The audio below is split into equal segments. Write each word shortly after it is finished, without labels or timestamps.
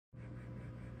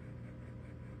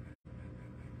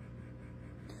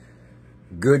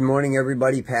Good morning,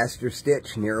 everybody. Pastor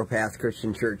Stitch, Narrow Path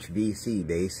Christian Church, BC,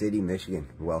 Bay City, Michigan.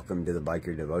 Welcome to the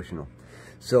Biker Devotional.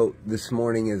 So this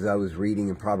morning, as I was reading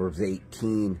in Proverbs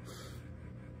 18,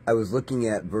 I was looking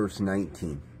at verse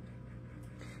 19.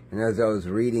 And as I was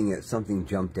reading it, something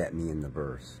jumped at me in the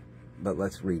verse. But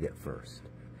let's read it first.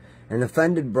 An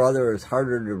offended brother is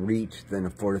harder to reach than a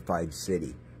fortified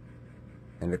city,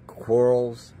 and the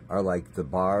quarrels are like the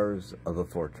bars of a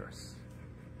fortress.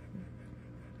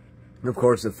 And of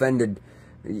course,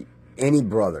 any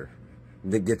brother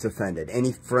that gets offended,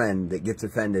 any friend that gets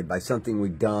offended by something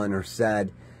we've done or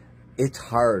said, it's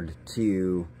hard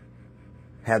to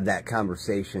have that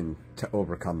conversation to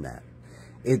overcome that.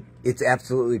 It's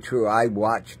absolutely true. I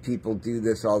watch people do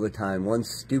this all the time. One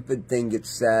stupid thing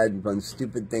gets said, one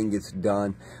stupid thing gets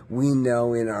done. We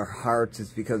know in our hearts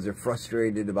it's because they're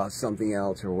frustrated about something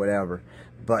else or whatever.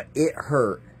 But it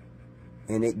hurt.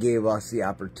 And it gave us the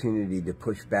opportunity to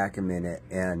push back a minute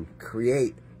and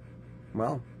create,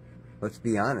 well, let's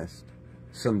be honest,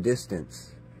 some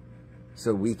distance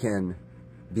so we can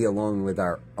be alone with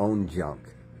our own junk.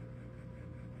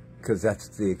 Because that's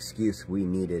the excuse we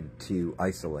needed to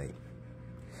isolate.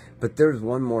 But there's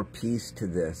one more piece to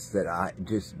this that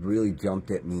just really jumped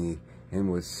at me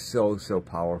and was so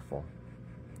powerful.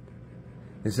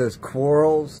 It says,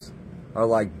 quarrels are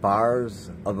like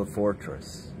bars of a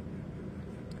fortress.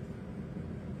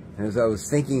 And as I was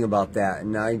thinking about that,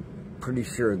 and I'm pretty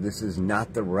sure this is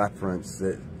not the reference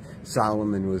that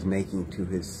Solomon was making to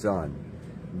his son,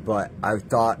 but I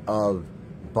thought of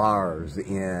bars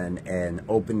in an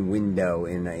open window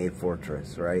in a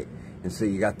fortress, right? And so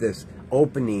you got this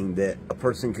opening that a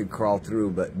person could crawl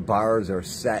through, but bars are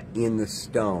set in the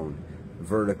stone,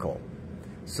 vertical,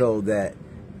 so that,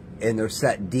 and they're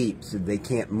set deep so they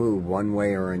can't move one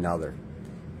way or another.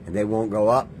 And they won't go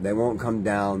up, they won't come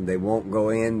down, they won't go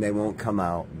in, they won't come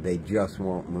out, they just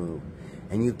won't move.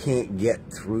 And you can't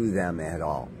get through them at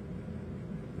all,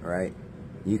 right?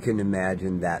 You can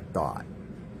imagine that thought.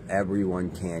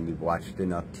 Everyone can. You've watched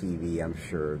enough TV, I'm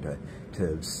sure, to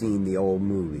have seen the old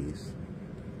movies.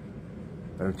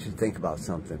 But I want you to think about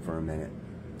something for a minute.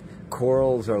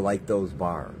 Quarrels are like those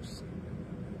bars.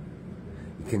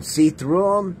 You can see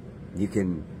through them, you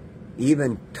can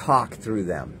even talk through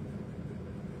them,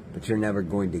 but you're never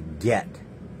going to get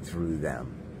through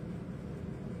them.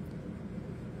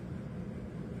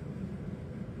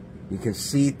 You can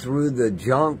see through the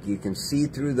junk, you can see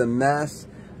through the mess,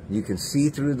 you can see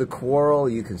through the quarrel,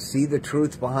 you can see the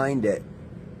truth behind it,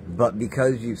 but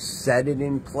because you've set it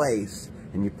in place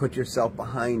and you put yourself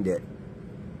behind it,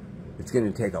 it's going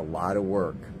to take a lot of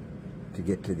work to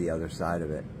get to the other side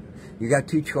of it. You got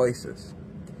two choices.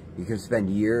 You can spend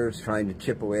years trying to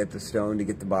chip away at the stone to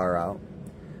get the bar out.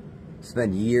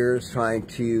 Spend years trying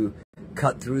to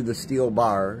cut through the steel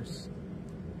bars,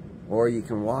 or you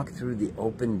can walk through the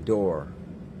open door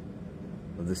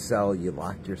of the cell you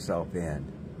locked yourself in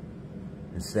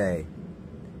and say,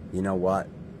 you know what,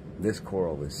 this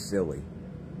quarrel is silly,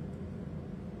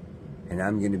 and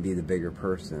I'm going to be the bigger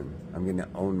person. I'm going to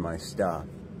own my stuff,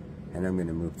 and I'm going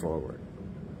to move forward.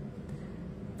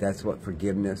 That's what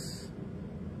forgiveness,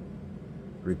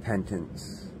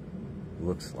 repentance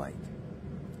looks like.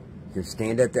 You can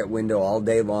stand at that window all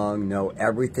day long, know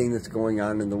everything that's going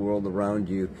on in the world around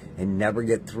you, and never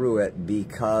get through it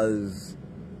because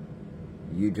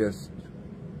you just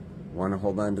want to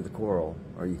hold on to the quarrel.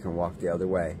 Or you can walk the other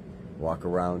way, walk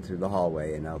around through the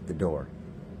hallway and out the door.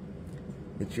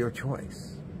 It's your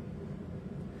choice.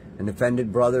 An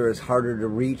offended brother is harder to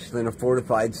reach than a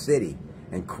fortified city,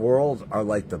 and quarrels are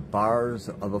like the bars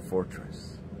of a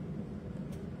fortress.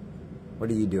 What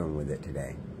are you doing with it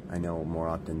today? I know more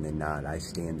often than not, I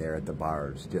stand there at the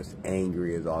bars just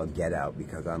angry as all get out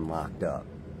because I'm locked up.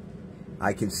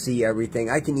 I can see everything.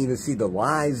 I can even see the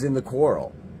lies in the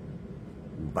quarrel,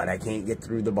 but I can't get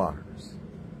through the bars.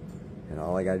 And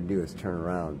all I got to do is turn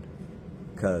around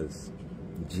because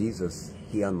Jesus,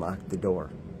 He unlocked the door.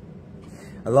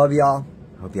 I love y'all.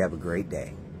 Hope you have a great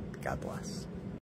day. God bless.